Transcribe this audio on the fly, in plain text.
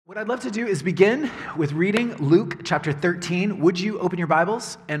What I'd love to do is begin with reading Luke chapter 13. Would you open your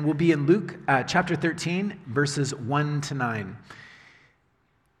Bibles? And we'll be in Luke chapter 13, verses 1 to 9.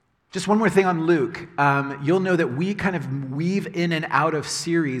 Just one more thing on Luke. You'll know that we kind of weave in and out of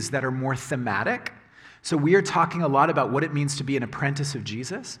series that are more thematic. So we are talking a lot about what it means to be an apprentice of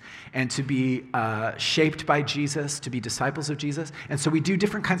Jesus and to be shaped by Jesus, to be disciples of Jesus. And so we do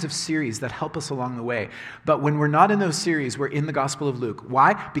different kinds of series that help us along the way. But when we're not in those series, we're in the Gospel of Luke.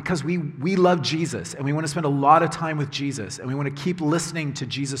 Why? Because we love Jesus and we want to spend a lot of time with Jesus and we want to keep listening to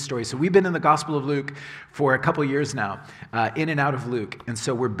Jesus' stories. So we've been in the Gospel of Luke for a couple years now, in and out of Luke. And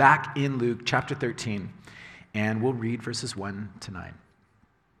so we're back in Luke chapter 13 and we'll read verses 1 to 9.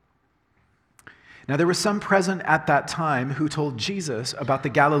 Now there were some present at that time who told Jesus about the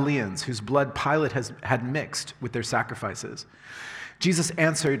Galileans whose blood Pilate had mixed with their sacrifices. Jesus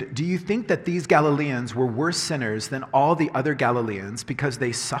answered, "Do you think that these Galileans were worse sinners than all the other Galileans because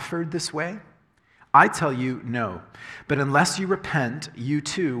they suffered this way? I tell you, no. But unless you repent, you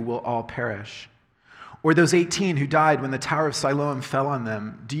too will all perish. Or those 18 who died when the Tower of Siloam fell on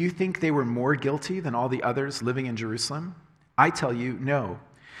them, do you think they were more guilty than all the others living in Jerusalem? I tell you, no.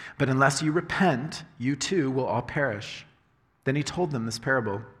 But unless you repent, you too will all perish." Then he told them this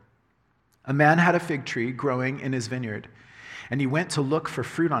parable. A man had a fig tree growing in his vineyard, and he went to look for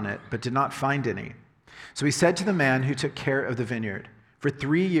fruit on it, but did not find any. So he said to the man who took care of the vineyard, "For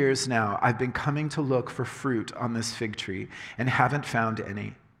 3 years now I've been coming to look for fruit on this fig tree, and haven't found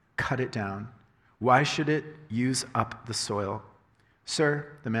any. Cut it down. Why should it use up the soil?" "Sir,"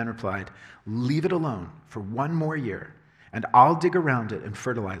 the man replied, "leave it alone for 1 more year. And I'll dig around it and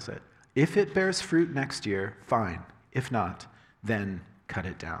fertilize it. If it bears fruit next year, fine. If not, then cut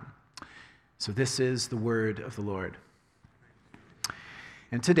it down." So this is the word of the Lord.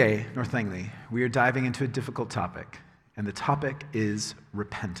 And today, North Langley, we are diving into a difficult topic, and the topic is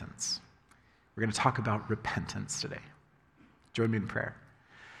repentance. We're going to talk about repentance today. Join me in prayer.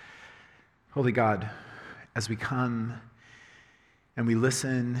 Holy God, as we come and we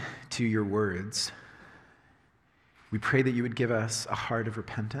listen to your words, we pray that you would give us a heart of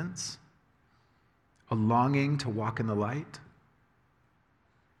repentance, a longing to walk in the light,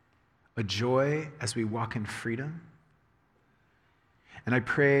 a joy as we walk in freedom. And I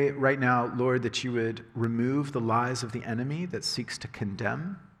pray right now, Lord, that you would remove the lies of the enemy that seeks to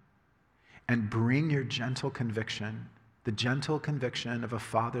condemn and bring your gentle conviction, the gentle conviction of a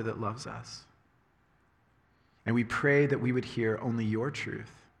Father that loves us. And we pray that we would hear only your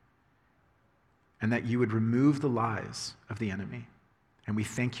truth, and that you would remove the lies of the enemy. And we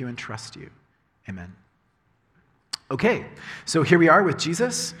thank you and trust you. Amen. Okay, so here we are with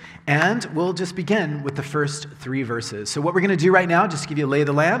Jesus, and we'll just begin with the first 3 verses. So what we're going to do right now, just to give you a lay of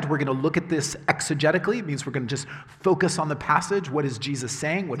the land, we're going to look at this exegetically. It means we're going to just focus on the passage. What is Jesus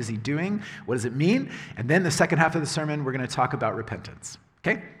saying? What is he doing? What does it mean? And then the second half of the sermon, we're going to talk about repentance.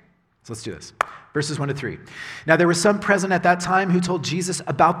 Okay? So let's do this. Verses 1 to 3. Now there were some present at that time who told Jesus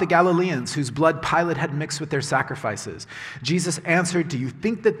about the Galileans whose blood Pilate had mixed with their sacrifices. Jesus answered, "Do you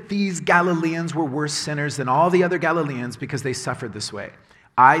think that these Galileans were worse sinners than all the other Galileans because they suffered this way?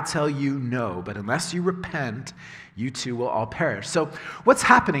 I tell you, no, but unless you repent, you too will all perish." So what's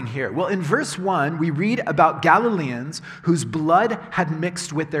happening here? Well, in verse 1, we read about Galileans whose blood had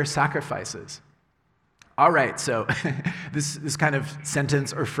mixed with their sacrifices. All right, so this kind of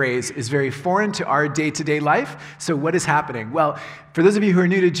sentence or phrase is very foreign to our day-to-day life. So what is happening? Well, for those of you who are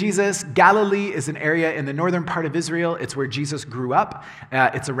new to Jesus, Galilee is an area in the northern part of Israel. It's where Jesus grew up.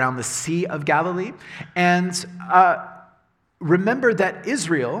 It's around the Sea of Galilee. And remember that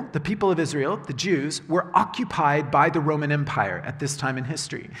Israel, the people of Israel, the Jews, were occupied by the Roman Empire at this time in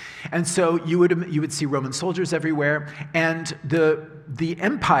history. And so you would see Roman soldiers everywhere. And the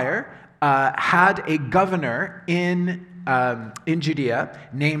empire had a governor in Judea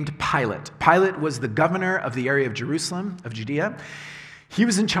named Pilate. Pilate was the governor of the area of Jerusalem, of Judea. He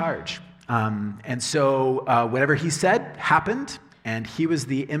was in charge. And so whatever he said happened, and he was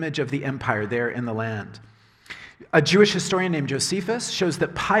the image of the empire there in the land. A Jewish historian named Josephus shows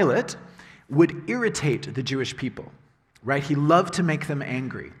that Pilate would irritate the Jewish people, right? He loved to make them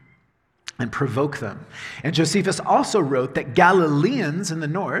angry and provoke them. And Josephus also wrote that Galileans in the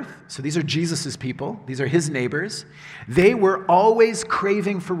north, so these are Jesus' people, these are his neighbors, they were always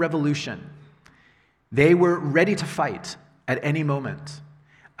craving for revolution. They were ready to fight at any moment.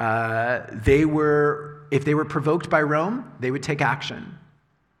 If they were provoked by Rome, they would take action.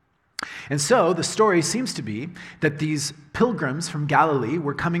 And so the story seems to be that these pilgrims from Galilee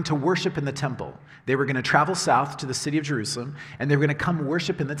were coming to worship in the temple. They were going to travel south to the city of Jerusalem, and they were going to come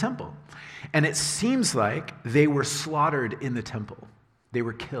worship in the temple. And it seems like they were slaughtered in the temple. They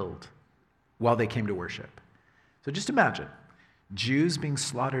were killed while they came to worship. So just imagine Jews being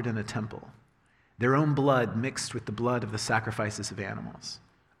slaughtered in a temple, their own blood mixed with the blood of the sacrifices of animals.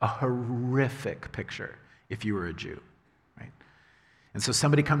 A horrific picture if you were a Jew, right? And so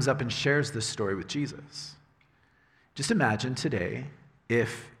somebody comes up and shares this story with Jesus. Just imagine today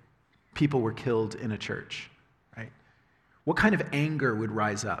if people were killed in a church, right? What kind of anger would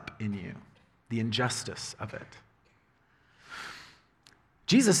rise up in you? The injustice of it.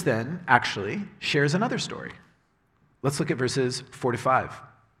 Jesus then actually shares another story. Let's look at verses 4 to 5.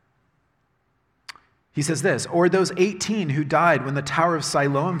 He says this, "Or those 18 who died when the Tower of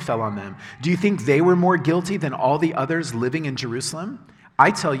Siloam fell on them, do you think they were more guilty than all the others living in Jerusalem?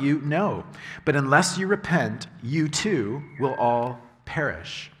 I tell you, no. But unless you repent, you too will all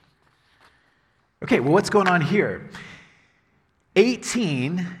perish." Okay, well, what's going on here?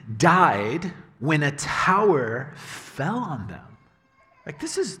 18 died when a tower fell on them. Like,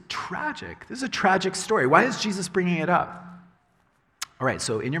 this is tragic. This is a tragic story. Why is Jesus bringing it up? All right,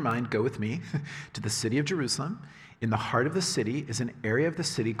 so in your mind, go with me to the city of Jerusalem. In the heart of the city is an area of the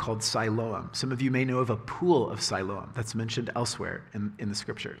city called Siloam. Some of you may know of a pool of Siloam that's mentioned elsewhere in the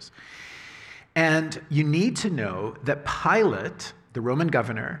scriptures. And you need to know that Pilate, the Roman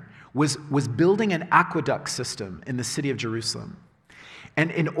governor, was building an aqueduct system in the city of Jerusalem.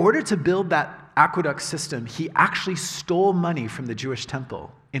 And in order to build that aqueduct system, he actually stole money from the Jewish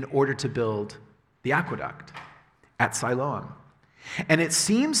temple in order to build the aqueduct at Siloam. And it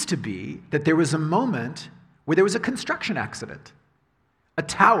seems to be that there was a moment where there was a construction accident. A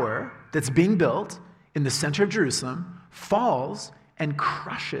tower that's being built in the center of Jerusalem falls and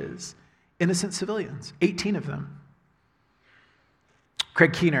crushes innocent civilians, 18 of them.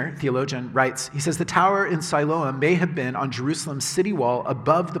 Craig Keener, theologian, writes, he says, the tower in Siloam may have been on Jerusalem's city wall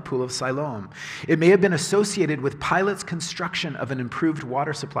above the pool of Siloam. It may have been associated with Pilate's construction of an improved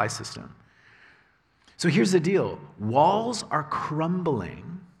water supply system. So here's the deal. Walls are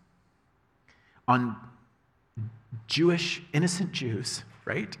crumbling on Jewish, innocent Jews,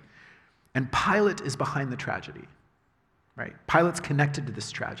 right? And Pilate is behind the tragedy, right? Pilate's connected to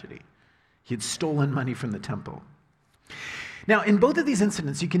this tragedy. He had stolen money from the temple. Now, in both of these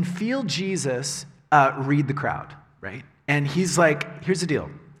incidents, you can feel Jesus read the crowd, right? And he's like, here's the deal.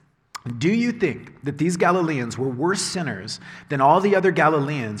 Do you think that these Galileans were worse sinners than all the other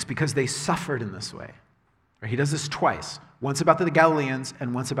Galileans because they suffered in this way? Right? He does this twice, once about the Galileans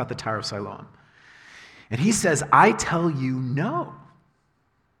and once about the Tower of Siloam. And he says, I tell you no.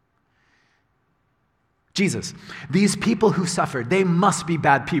 Jesus, these people who suffered, they must be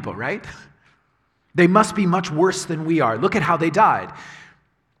bad people, right? They must be much worse than we are. Look at how they died.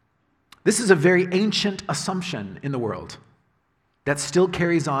 This is a very ancient assumption in the world that still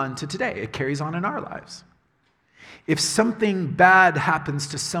carries on to today. It carries on in our lives. If something bad happens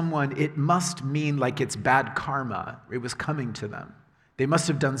to someone, it must mean like it's bad karma. It was coming to them. They must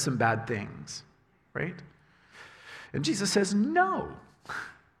have done some bad things, right? And Jesus says, no.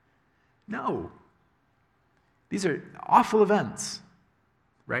 No. These are awful events,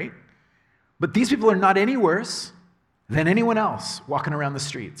 right? But these people are not any worse than anyone else walking around the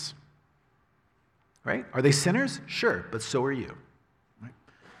streets, right? Are they sinners? Sure, but so are you, right?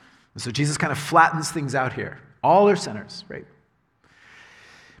 And so Jesus kind of flattens things out here. All are sinners, right?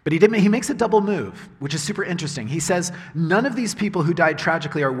 But he makes a double move, which is super interesting. He says, none of these people who died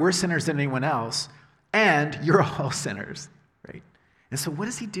tragically are worse sinners than anyone else, and you're all sinners, right? And so what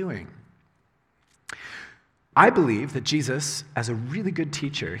is he doing? I believe that Jesus, as a really good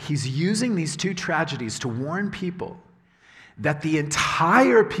teacher, he's using these two tragedies to warn people that the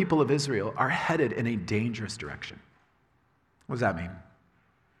entire people of Israel are headed in a dangerous direction. What does that mean?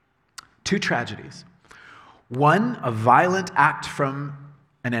 Two tragedies. One, a violent act from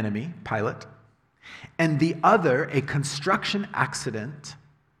an enemy, Pilate, and the other, a construction accident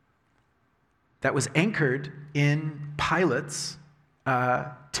that was anchored in Pilate's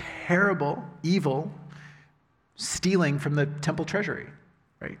terrible, evil stealing from the temple treasury,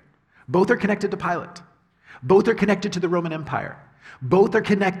 right? Both are connected to Pilate. Both are connected to the Roman Empire. Both are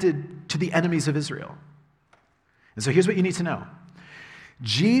connected to the enemies of Israel. And so here's what you need to know.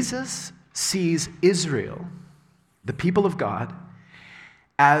 Jesus sees Israel, the people of God,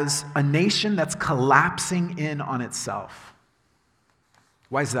 as a nation that's collapsing in on itself.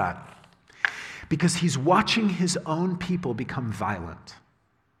 Why is that? Because he's watching his own people become violent.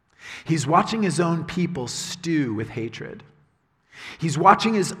 He's watching his own people stew with hatred. He's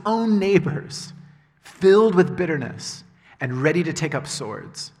watching his own neighbors filled with bitterness and ready to take up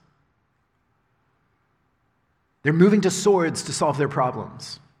swords. They're moving to swords to solve their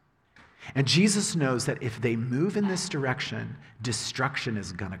problems. And Jesus knows that if they move in this direction, destruction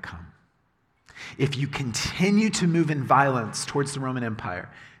is going to come. If you continue to move in violence towards the Roman Empire,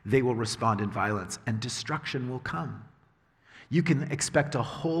 they will respond in violence and destruction will come. You can expect a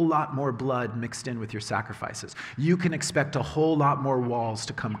whole lot more blood mixed in with your sacrifices. You can expect a whole lot more walls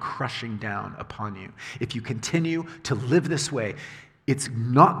to come crushing down upon you. If you continue to live this way, it's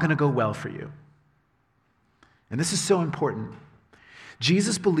not going to go well for you. And this is so important.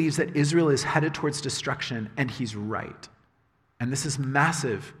 Jesus believes that Israel is headed towards destruction, and he's right. And this is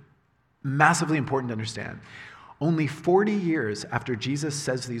massively important to understand. Only 40 years after Jesus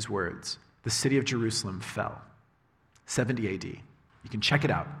says these words, the city of Jerusalem fell. 70 AD. You can check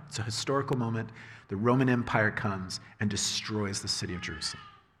it out. It's a historical moment. The Roman Empire comes and destroys the city of Jerusalem.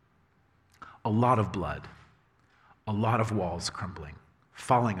 A lot of blood, a lot of walls crumbling,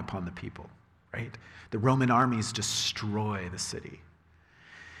 falling upon the people, right? The Roman armies destroy the city.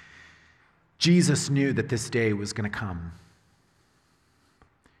 Jesus knew that this day was going to come.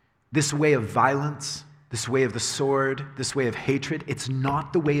 This way of violence, this way of the sword, this way of hatred, it's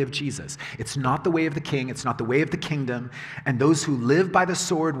not the way of Jesus. It's not the way of the king. It's not the way of the kingdom. And those who live by the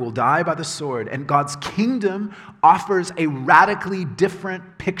sword will die by the sword. And God's kingdom offers a radically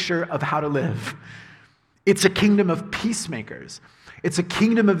different picture of how to live. It's a kingdom of peacemakers. It's a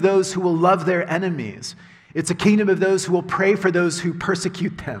kingdom of those who will love their enemies. It's a kingdom of those who will pray for those who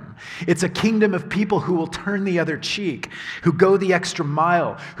persecute them. It's a kingdom of people who will turn the other cheek, who go the extra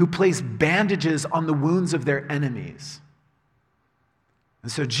mile, who place bandages on the wounds of their enemies. And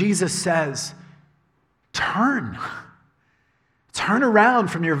so Jesus says, turn around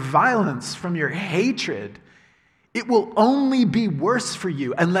from your violence, from your hatred. It will only be worse for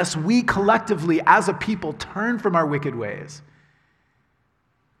you unless we collectively as a people turn from our wicked ways.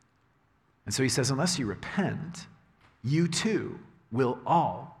 And so he says, unless you repent, you too will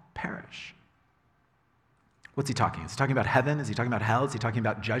all perish. What's he talking? Is he talking about heaven? Is he talking about hell? Is he talking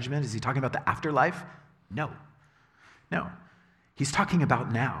about judgment? Is he talking about the afterlife? No. He's talking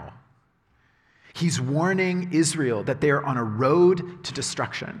about now. He's warning Israel that they are on a road to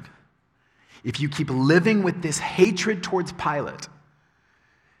destruction. If you keep living with this hatred towards Pilate,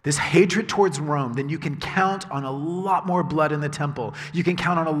 this hatred towards Rome, then you can count on a lot more blood in the temple. You can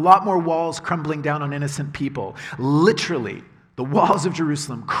count on a lot more walls crumbling down on innocent people. Literally, the walls of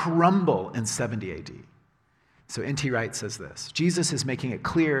Jerusalem crumble in 70 AD. So N.T. Wright says this: Jesus is making it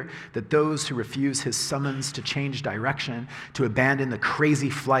clear that those who refuse his summons to change direction, to abandon the crazy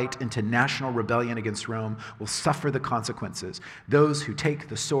flight into national rebellion against Rome, will suffer the consequences. Those who take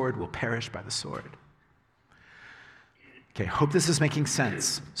the sword will perish by the sword. Okay, hope this is making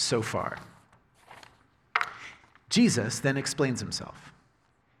sense so far. Jesus then explains himself,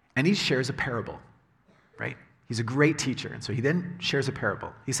 and he shares a parable, right? He's a great teacher, and so he then shares a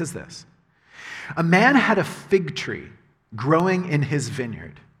parable. He says this: a man had a fig tree growing in his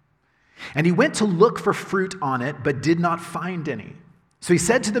vineyard, and he went to look for fruit on it, but did not find any. So he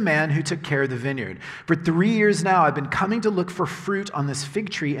said to the man who took care of the vineyard, "For 3 years now I've been coming to look for fruit on this fig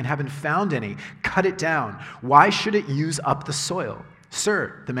tree and haven't found any. Cut it down. Why should it use up the soil?"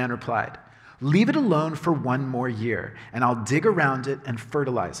 "Sir," the man replied, "leave it alone for 1 more year, and I'll dig around it and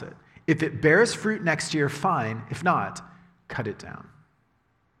fertilize it. If it bears fruit next year, fine. If not, cut it down."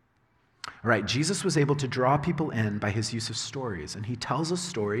 All right, Jesus was able to draw people in by his use of stories, and he tells a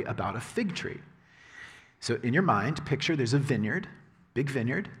story about a fig tree. So in your mind, picture there's a vineyard, big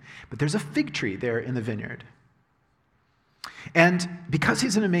vineyard, but there's a fig tree there in the vineyard. And because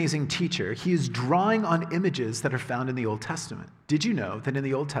he's an amazing teacher, he is drawing on images that are found in the Old Testament. Did you know that in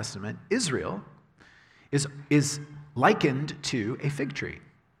the Old Testament, Israel is likened to a fig tree?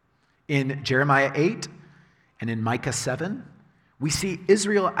 In Jeremiah 8 and in Micah 7, we see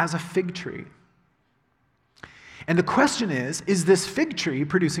Israel as a fig tree. And the question is this fig tree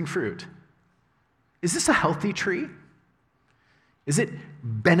producing fruit? Is this a healthy tree? Is it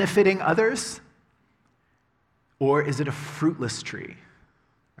benefiting others? Or is it a fruitless tree?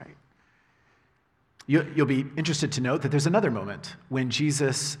 Right? You'll be interested to note that there's another moment when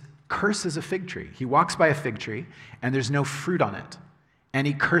Jesus curses a fig tree. He walks by a fig tree, and there's no fruit on it. And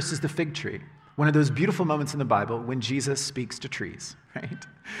he curses the fig tree. One of those beautiful moments in the Bible when Jesus speaks to trees, right?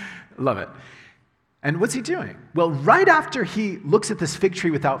 Love it. And what's he doing? Well, right after he looks at this fig tree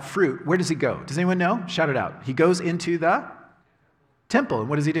without fruit, where does he go? Does anyone know? Shout it out. He goes into the temple, and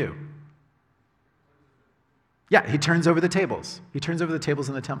what does he do? Yeah, he turns over the tables. He turns over the tables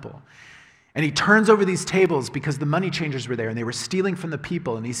in the temple. And he turns over these tables because the money changers were there, and they were stealing from the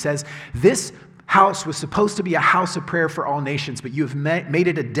people. And he says, "This house was supposed to be a house of prayer for all nations, but you have made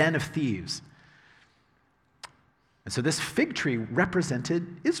it a den of thieves." And so this fig tree represented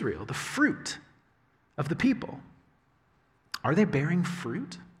Israel, the fruit of the people. Are they bearing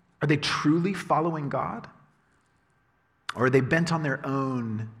fruit? Are they truly following God? Or are they bent on their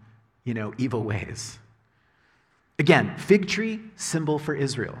own, evil ways? Again, fig tree, symbol for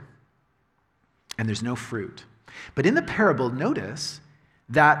Israel. And there's no fruit. But in the parable, notice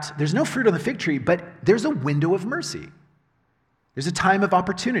that there's no fruit on the fig tree, but there's a window of mercy. There's a time of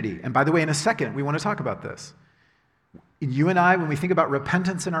opportunity. And by the way, in a second, we want to talk about this. You and I, when we think about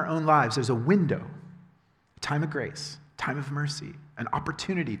repentance in our own lives, there's a window, a time of grace, time of mercy, an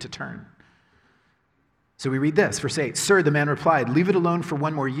opportunity to turn. So we read this, verse 8, "Sir, the man replied, leave it alone for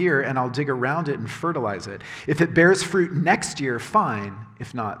 1 more year, and I'll dig around it and fertilize it. If it bears fruit next year, fine.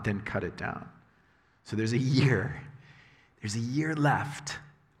 If not, then cut it down." So there's a year. There's a year left,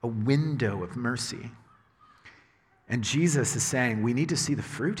 a window of mercy. And Jesus is saying, we need to see the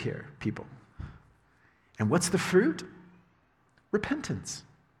fruit here, people. And what's the fruit? Repentance.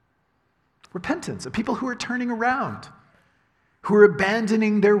 Repentance of people who are turning around, who are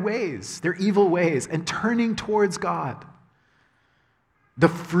abandoning their ways, their evil ways, and turning towards God. The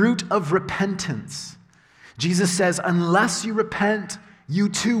fruit of repentance. Jesus says, unless you repent, you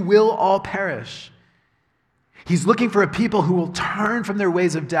too will all perish. He's looking for a people who will turn from their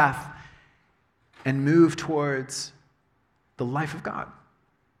ways of death and move towards the life of God.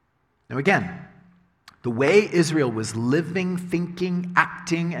 Now again, the way Israel was living, thinking,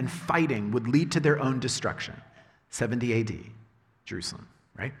 acting, and fighting would lead to their own destruction. 70 AD, Jerusalem,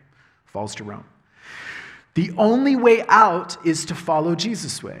 right? Falls to Rome. The only way out is to follow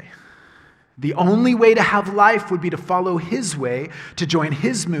Jesus' way. The only way to have life would be to follow his way, to join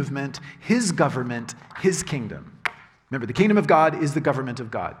his movement, his government, his kingdom. Remember, the kingdom of God is the government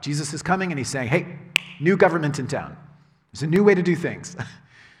of God. Jesus is coming and he's saying, hey, new government in town. There's a new way to do things.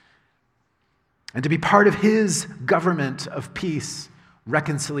 And to be part of his government of peace,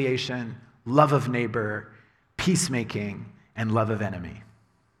 reconciliation, love of neighbor, peacemaking, and love of enemy.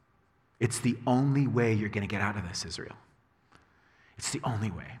 It's the only way you're going to get out of this, Israel. It's the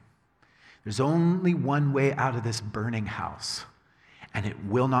only way. There's only one way out of this burning house, and it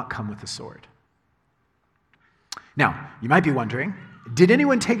will not come with a sword. Now, you might be wondering, did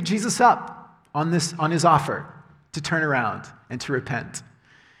anyone take Jesus up on his offer to turn around and to repent?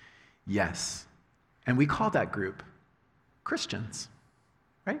 Yes. And we call that group Christians,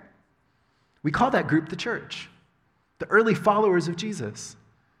 right? We call that group the church. The early followers of Jesus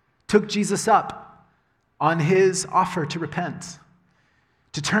took Jesus up on his offer to repent,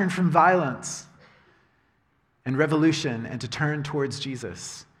 to turn from violence and revolution, and to turn towards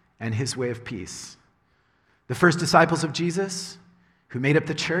Jesus and his way of peace. The first disciples of Jesus, who made up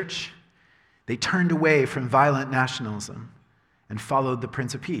the church, they turned away from violent nationalism and followed the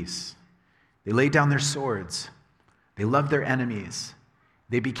Prince of Peace. They laid down their swords. They loved their enemies.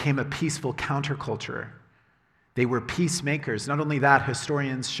 They became a peaceful counterculture. They were peacemakers. Not only that,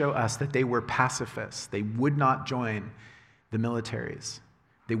 historians show us that they were pacifists. They would not join the militaries.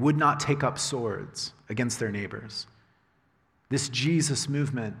 They would not take up swords against their neighbors. This Jesus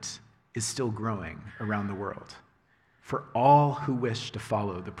movement is still growing around the world for all who wish to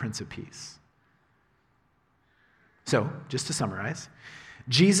follow the Prince of Peace. So, just to summarize,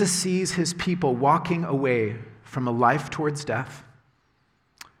 Jesus sees his people walking away from a life towards death,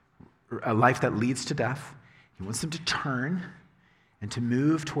 a life that leads to death. He wants them to turn and to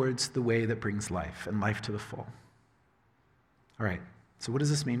move towards the way that brings life and life to the full. All right, so what does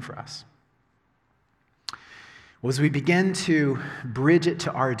this mean for us? Well, as we begin to bridge it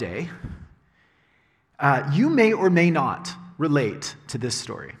to our day, you may or may not relate to this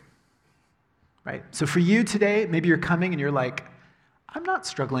story, right? So for you today, maybe you're coming and you're like, I'm not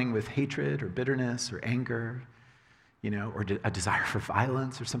struggling with hatred or bitterness or anger, or a desire for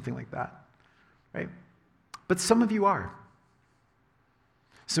violence or something like that, right? But some of you are.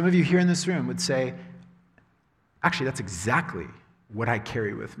 Some of you here in this room would say, actually, that's exactly what I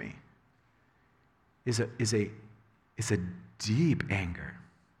carry with me, is a deep anger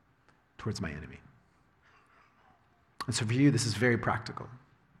towards my enemy. And so for you, this is very practical.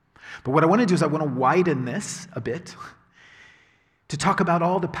 But what I want to do is I want to widen this a bit to talk about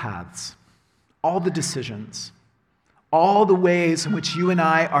all the paths, all the decisions, all the ways in which you and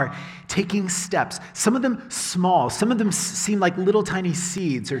I are taking steps, some of them small, some of them seem like little tiny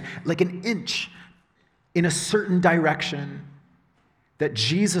seeds or like an inch in a certain direction that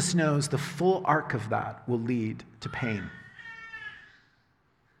Jesus knows the full arc of that will lead to pain.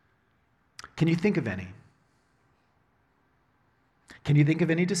 Can you think of any? Can you think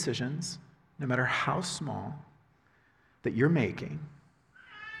of any decisions, no matter how small, that you're making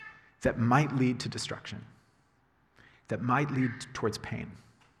that might lead to destruction? that might lead towards pain.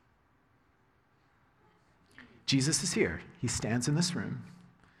 Jesus is here. He stands in this room,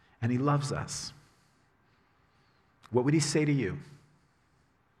 and he loves us. What would he say to you?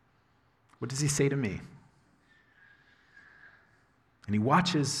 What does he say to me? And he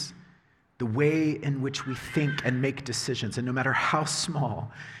watches the way in which we think and make decisions, and no matter how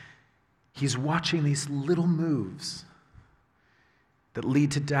small, he's watching these little moves that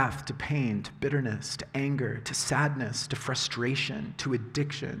lead to death, to pain, to bitterness, to anger, to sadness, to frustration, to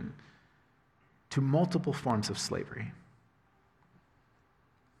addiction, to multiple forms of slavery.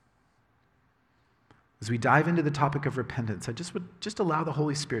 As we dive into the topic of repentance, I would just allow the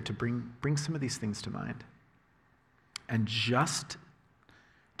Holy Spirit to bring some of these things to mind. And just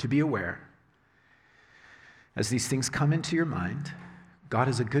to be aware, as these things come into your mind, God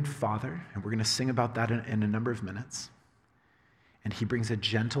is a good Father, and we're going to sing about that in a number of minutes. And he brings a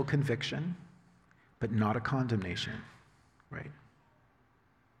gentle conviction, but not a condemnation, right?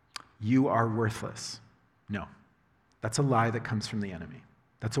 You are worthless. No, that's a lie that comes from the enemy.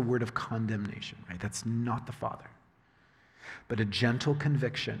 That's a word of condemnation, right? That's not the Father. But a gentle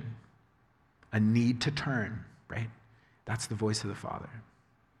conviction, a need to turn, right? That's the voice of the Father.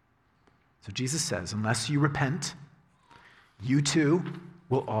 So Jesus says, unless you repent, you too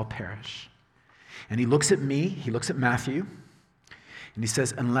will all perish. And he looks at me, he looks at Matthew, and he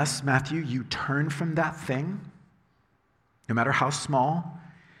says, unless, Matthew, you turn from that thing, no matter how small,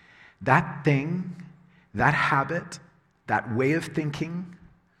 that thing, that habit, that way of thinking,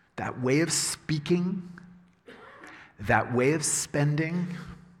 that way of speaking, that way of spending,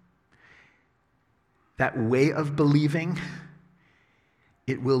 that way of believing,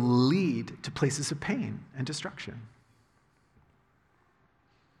 it will lead to places of pain and destruction.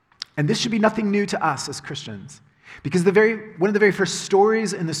 And this should be nothing new to us as Christians, because one of the very first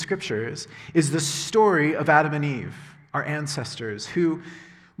stories in the scriptures is the story of Adam and Eve, our ancestors, who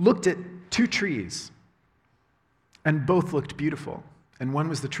looked at two trees, and both looked beautiful. And one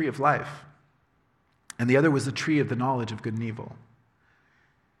was the tree of life, and the other was the tree of the knowledge of good and evil.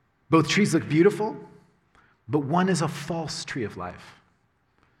 Both trees look beautiful, but one is a false tree of life.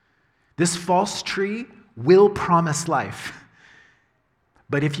 This false tree will promise life,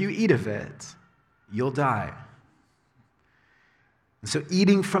 but if you eat of it, you'll die. And so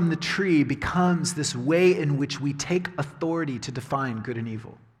eating from the tree becomes this way in which we take authority to define good and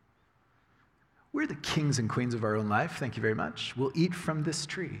evil. We're the kings and queens of our own life, thank you very much. We'll eat from this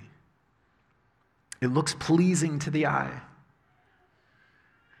tree. It looks pleasing to the eye.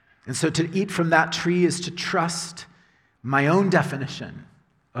 And so to eat from that tree is to trust my own definition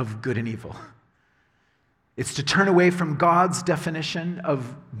of good and evil. It's to turn away from God's definition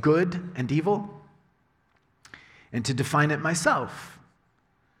of good and evil and to define it myself.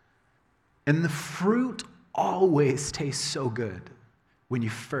 And the fruit always tastes so good when you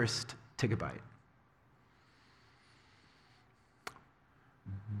first take a bite.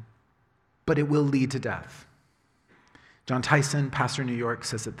 But it will lead to death. John Tyson, pastor in New York,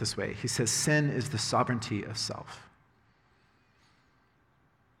 says it this way. He says, sin is the sovereignty of self.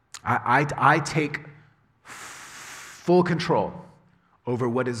 I take full control over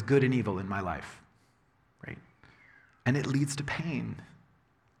what is good and evil in my life, right? And it leads to pain.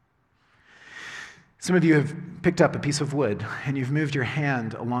 Some of you have picked up a piece of wood, and you've moved your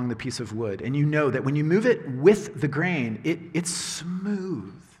hand along the piece of wood, and you know that when you move it with the grain, it's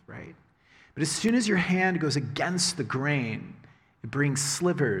smooth, right? But as soon as your hand goes against the grain, it brings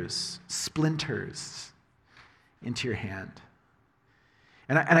slivers, splinters into your hand.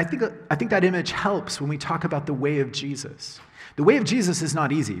 And I think that image helps when we talk about the way of Jesus. The way of Jesus is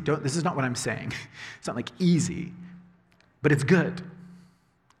not easy. This is not what I'm saying. It's not like easy, but it's good.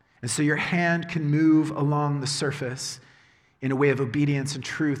 And so your hand can move along the surface in a way of obedience and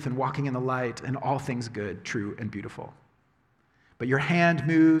truth and walking in the light and all things good, true, and beautiful. But your hand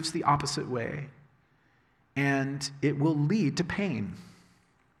moves the opposite way, and it will lead to pain.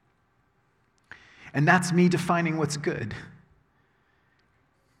 And that's me defining what's good.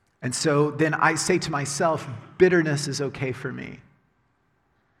 And so then I say to myself, bitterness is okay for me.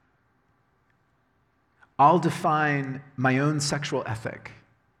 I'll define my own sexual ethic.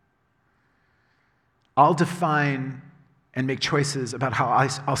 I'll define and make choices about how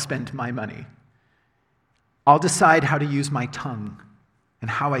I'll spend my money. I'll decide how to use my tongue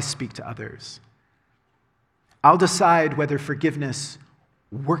and how I speak to others. I'll decide whether forgiveness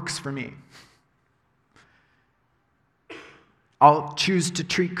works for me. I'll choose to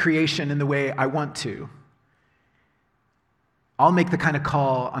treat creation in the way I want to. I'll make the kind of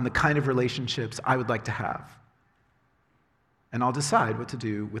call on the kind of relationships I would like to have. and I'll decide what to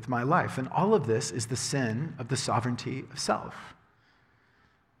do with my life. And all of this is the sin of the sovereignty of self.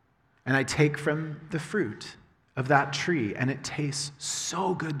 And I take from the fruit of that tree, and it tastes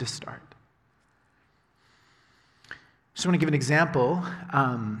so good to start. Just want to give an example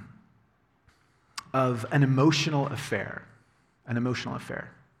of an emotional affair. An emotional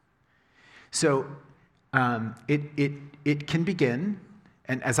affair. So it can begin,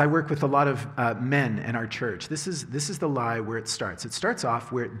 and as I work with a lot of men in our church, this is the lie where it starts. It starts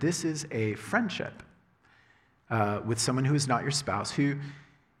off where this is a friendship with someone who is not your spouse, who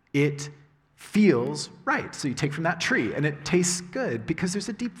it feels right. So you take from that tree, and it tastes good because there's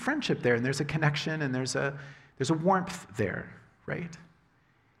a deep friendship there, and there's a connection, and there's a warmth there, right?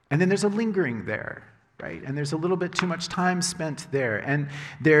 And then there's a lingering there, right? And there's a little bit too much time spent there, and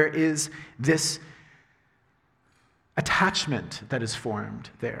there is this attachment that is formed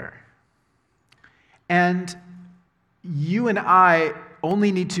there. And you and I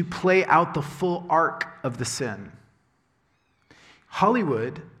only need to play out the full arc of the sin.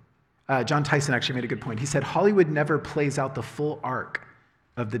 Hollywood, John Tyson actually made a good point. He said, Hollywood never plays out the full arc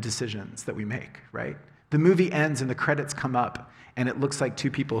of the decisions that we make, right? The movie ends and the credits come up, and it looks like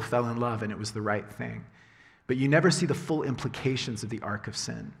two people fell in love and it was the right thing. But you never see the full implications of the arc of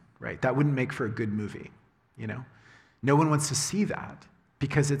sin, right? That wouldn't make for a good movie, you know? No one wants to see that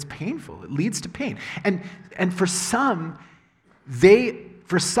because it's painful. It leads to pain. And for some,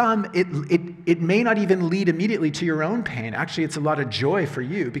 it may not even lead immediately to your own pain. Actually, it's a lot of joy for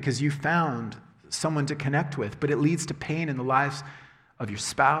you because you found someone to connect with, but it leads to pain in the lives of your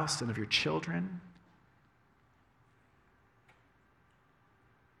spouse and of your children.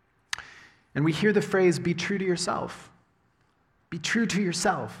 And we hear the phrase, be true to yourself. Be true to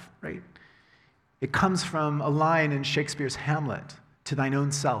yourself, right? It comes from a line in Shakespeare's Hamlet, to thine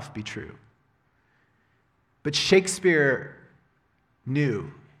own self be true. But Shakespeare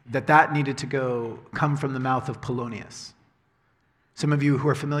knew that needed to come from the mouth of Polonius. Some of you who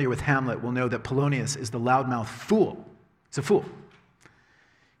are familiar with Hamlet will know that Polonius is the loudmouth fool. He's a fool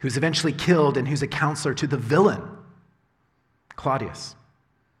who's eventually killed and who's a counselor to the villain, Claudius.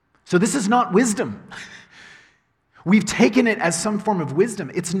 So this is not wisdom. We've taken it as some form of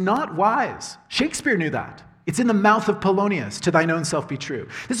wisdom. It's not wise. Shakespeare knew that. It's in the mouth of Polonius, to thine own self be true.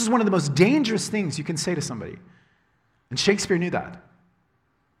 This is one of the most dangerous things you can say to somebody. And Shakespeare knew that.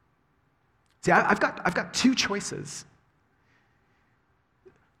 See, I've got two choices.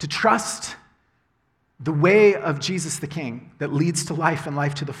 To trust the way of Jesus the King that leads to life and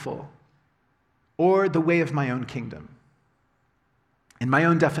life to the full, or the way of my own kingdom, in my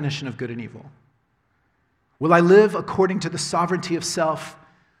own definition of good and evil. Will I live according to the sovereignty of self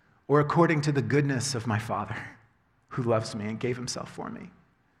or according to the goodness of my Father who loves me and gave himself for me?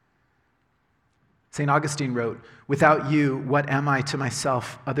 St. Augustine wrote, without you, what am I to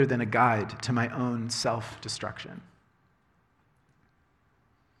myself other than a guide to my own self-destruction?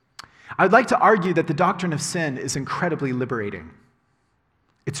 I'd like to argue that the doctrine of sin is incredibly liberating.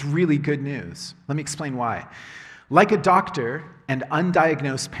 It's really good news. Let me explain why. Like a doctor and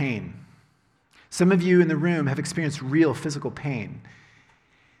undiagnosed pain, some of you in the room have experienced real physical pain.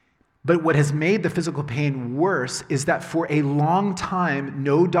 But what has made the physical pain worse is that for a long time,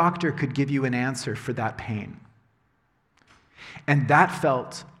 no doctor could give you an answer for that pain. And that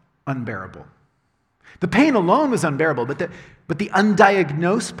felt unbearable. The pain alone was unbearable, but the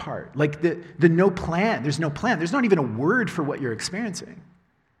undiagnosed part, like the no plan, there's no plan. There's not even a word for what you're experiencing.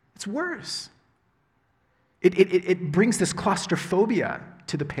 It's worse. It brings this claustrophobia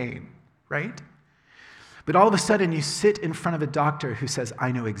to the pain, right? But all of a sudden, you sit in front of a doctor who says,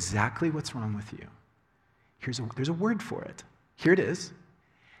 I know exactly what's wrong with you. There's a word for it. Here it is.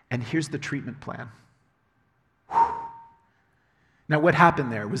 And here's the treatment plan. Whew. Now, what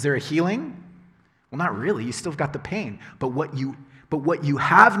happened there? Was there a healing? Well, not really. You still got the pain. But what you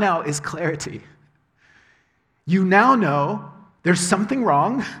have now is clarity. You now know there's something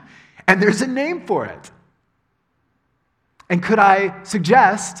wrong, and there's a name for it. And could I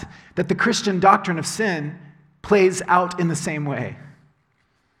suggest that the Christian doctrine of sin plays out in the same way?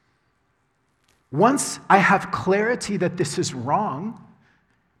 Once I have clarity that this is wrong,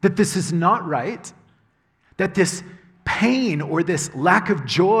 that this is not right, that this pain or this lack of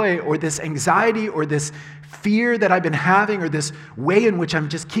joy or this anxiety or this fear that I've been having or this way in which I'm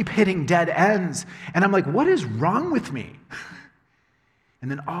just keep hitting dead ends, and I'm like, what is wrong with me? And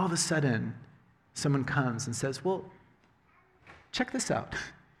then all of a sudden, someone comes and says, well, check this out.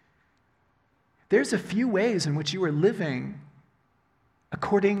 There's a few ways in which you are living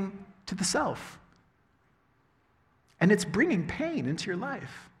according to the self. And it's bringing pain into your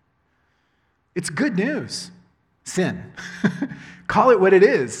life. It's good news. sin. Call it what it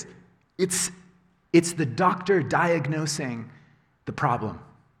is. It's the doctor diagnosing the problem.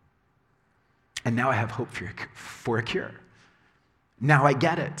 And now I have hope for a cure. Now I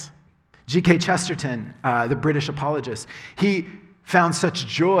get it. G.K. Chesterton, the British apologist, he found such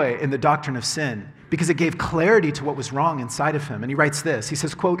joy in the doctrine of sin because it gave clarity to what was wrong inside of him. And he writes this, he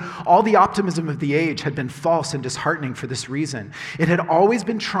says, quote, "All the optimism of the age had been false and disheartening for this reason. It had always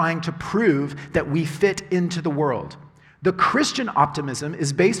been trying to prove that we fit into the world. The Christian optimism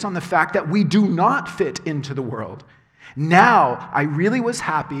is based on the fact that we do not fit into the world. Now I really was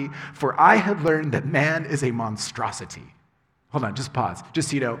happy, for I had learned that man is a monstrosity." Hold on, just pause. Just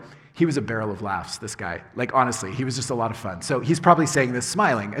so you know, he was a barrel of laughs, this guy. Like, honestly, he was just a lot of fun. So he's probably saying this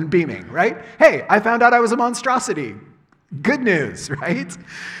smiling and beaming, right? Hey, I found out I was a monstrosity. Good news, right?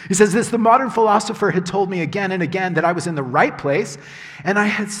 He says this, "The modern philosopher had told me again and again that I was in the right place, and I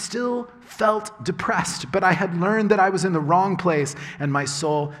had still felt depressed, but I had learned that I was in the wrong place, and my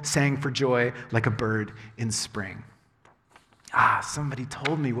soul sang for joy like a bird in spring." Somebody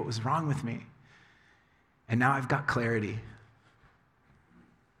told me what was wrong with me, and now I've got clarity.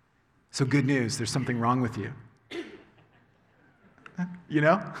 So good news, there's something wrong with you. You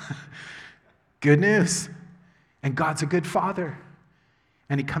know? Good news. And God's a good father.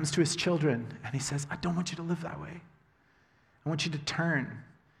 And he comes to his children and he says, "I don't want you to live that way. I want you to turn.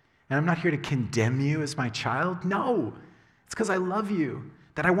 And I'm not here to condemn you as my child. No, it's because I love you,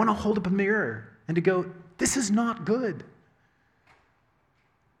 that I want to hold up a mirror and to go, this is not good.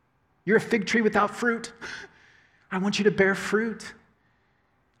 You're a fig tree without fruit. I want you to bear fruit.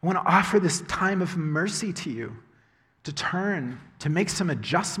 I want to offer this time of mercy to you, to turn, to make some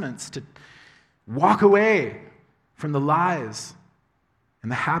adjustments, to walk away from the lies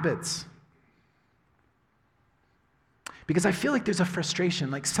and the habits. Because I feel like there's a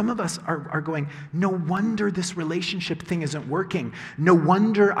frustration. Like some of us are going, no wonder this relationship thing isn't working. No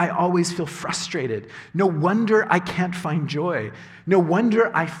wonder I always feel frustrated. No wonder I can't find joy. No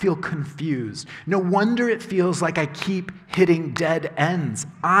wonder I feel confused. No wonder it feels like I keep hitting dead ends.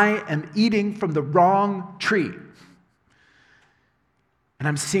 I am eating from the wrong tree. And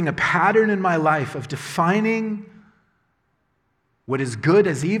I'm seeing a pattern in my life of defining what is good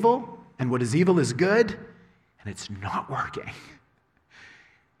as evil and what is evil as good. And it's not working.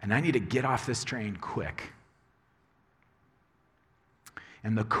 And I need to get off this train quick.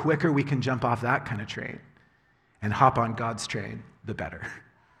 And the quicker we can jump off that kind of train and hop on God's train, the better,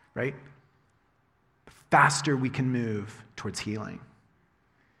 right? The faster we can move towards healing.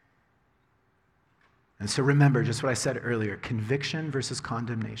 And so remember just what I said earlier, conviction versus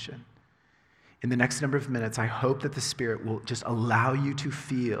condemnation. In the next number of minutes, I hope that the Spirit will just allow you to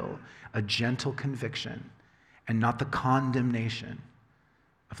feel a gentle conviction and not the condemnation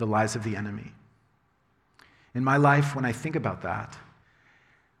of the lies of the enemy. In my life, when I think about that,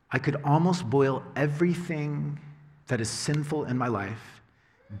 I could almost boil everything that is sinful in my life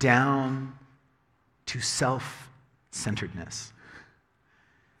down to self-centeredness.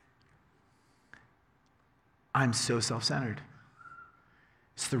 I'm so self-centered.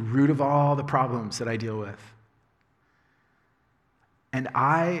 It's the root of all the problems that I deal with. And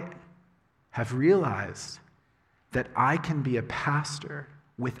I have realized that I can be a pastor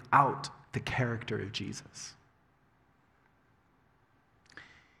without the character of Jesus.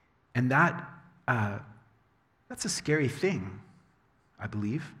 And that's a scary thing, I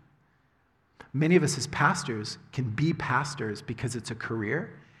believe. Many of us as pastors can be pastors because it's a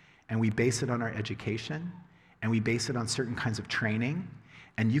career, and we base it on our education, and we base it on certain kinds of training,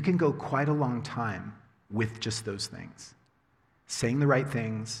 and you can go quite a long time with just those things. Saying the right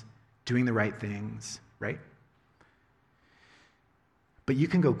things, doing the right things, right? But you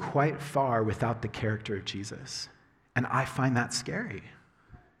can go quite far without the character of Jesus. And I find that scary.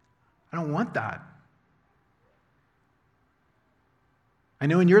 I don't want that. I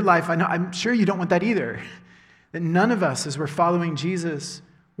know in your life, I'm sure you don't want that either. That none of us, as we're following Jesus,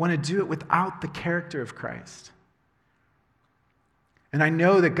 want to do it without the character of Christ. And I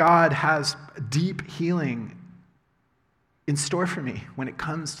know that God has deep healing in store for me when it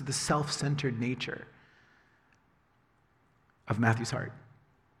comes to the self-centered nature of Matthew's heart.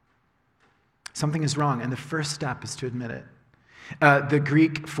 Something is wrong, and the first step is to admit it. The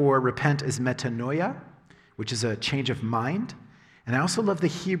Greek for repent is metanoia, which is a change of mind. And I also love the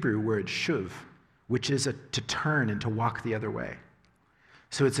Hebrew word shuv, which is to turn and to walk the other way.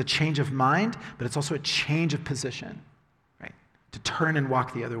 So it's a change of mind, but it's also a change of position, right? To turn and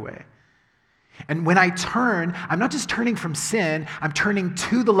walk the other way. And when I turn, I'm not just turning from sin, I'm turning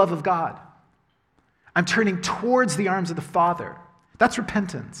to the love of God. I'm turning towards the arms of the Father. That's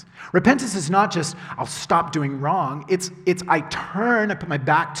repentance. Repentance is not just, I'll stop doing wrong. It's I turn, I put my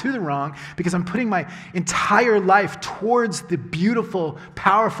back to the wrong because I'm putting my entire life towards the beautiful,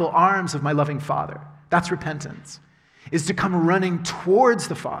 powerful arms of my loving Father. That's repentance, is to come running towards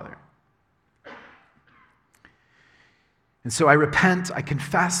the Father. And so I repent, I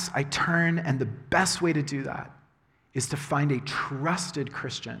confess, I turn, and the best way to do that is to find a trusted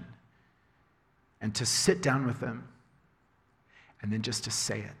Christian and to sit down with them and then just to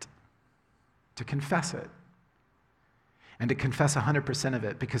say it, to confess it, and to confess 100% of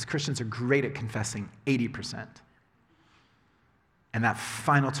it, because Christians are great at confessing 80%. And that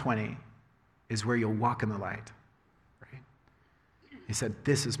final 20 is where you'll walk in the light, right? He said,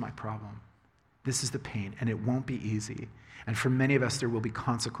 this is my problem. This is the pain, and it won't be easy. And for many of us, there will be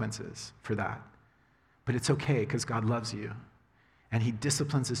consequences for that. But it's okay, because God loves you. And he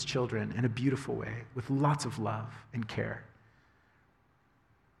disciplines his children in a beautiful way, with lots of love and care.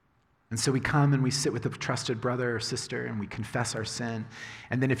 And so we come and we sit with a trusted brother or sister and we confess our sin.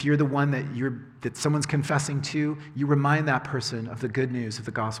 And then if you're the one that someone's confessing to, you remind that person of the good news of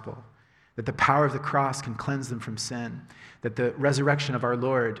the gospel, that the power of the cross can cleanse them from sin, that the resurrection of our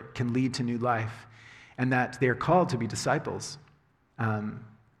Lord can lead to new life, and that they are called to be disciples. And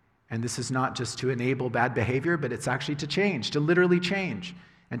this is not just to enable bad behavior, but it's actually to change, to literally change,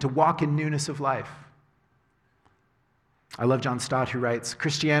 and to walk in newness of life. I love John Stott, who writes,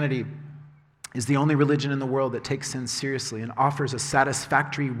 Christianity is the only religion in the world that takes sin seriously and offers a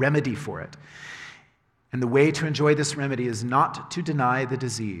satisfactory remedy for it. And the way to enjoy this remedy is not to deny the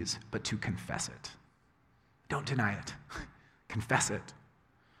disease, but to confess it. Don't deny it. Confess it.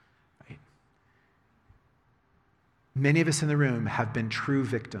 Right? Many of us in the room have been true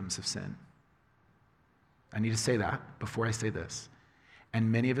victims of sin. I need to say that before I say this.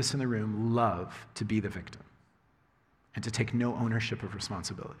 And many of us in the room love to be the victim and to take no ownership of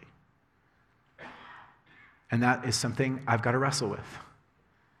responsibility. And that is something I've got to wrestle with.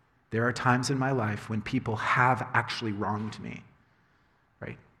 There are times in my life when people have actually wronged me,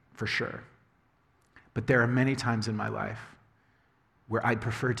 right? For sure. But there are many times in my life where I'd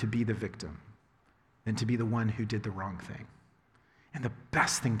prefer to be the victim than to be the one who did the wrong thing. And the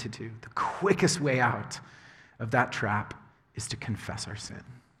best thing to do, the quickest way out of that trap, is to confess our sin.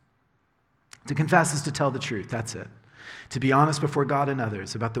 To confess is to tell the truth, that's it. To be honest before God and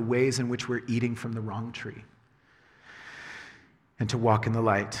others about the ways in which we're eating from the wrong tree. And to walk in the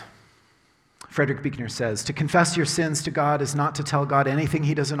light. Frederick Buechner says, to confess your sins to God is not to tell God anything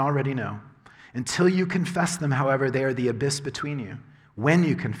he doesn't already know. Until you confess them, however, they are the abyss between you. When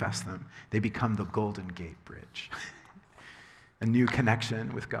you confess them, they become the Golden Gate Bridge. A new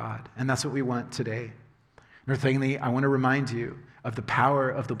connection with God. And that's what we want today. Northingly, I want to remind you of the power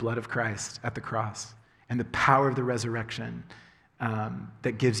of the blood of Christ at the cross and the power of the resurrection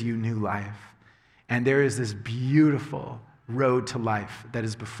that gives you new life. And there is this beautiful road to life that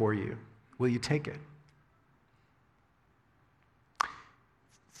is before you. Will you take it?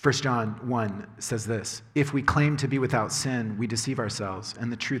 1 John 1 says this, if we claim to be without sin, we deceive ourselves, and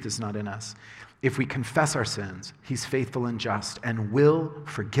the truth is not in us. If we confess our sins, he's faithful and just, and will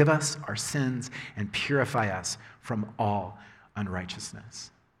forgive us our sins and purify us from all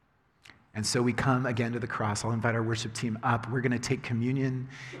unrighteousness. And so we come again to the cross. I'll invite our worship team up. We're going to take communion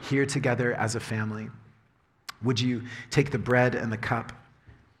here together as a family. Would you take the bread and the cup?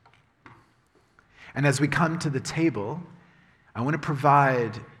 And as we come to the table, I want to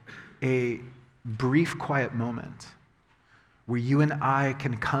provide a brief, quiet moment where you and I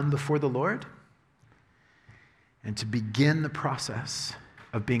can come before the Lord and to begin the process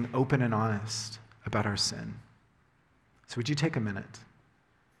of being open and honest about our sin. So would you take a minute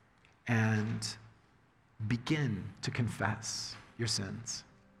and begin to confess your sins?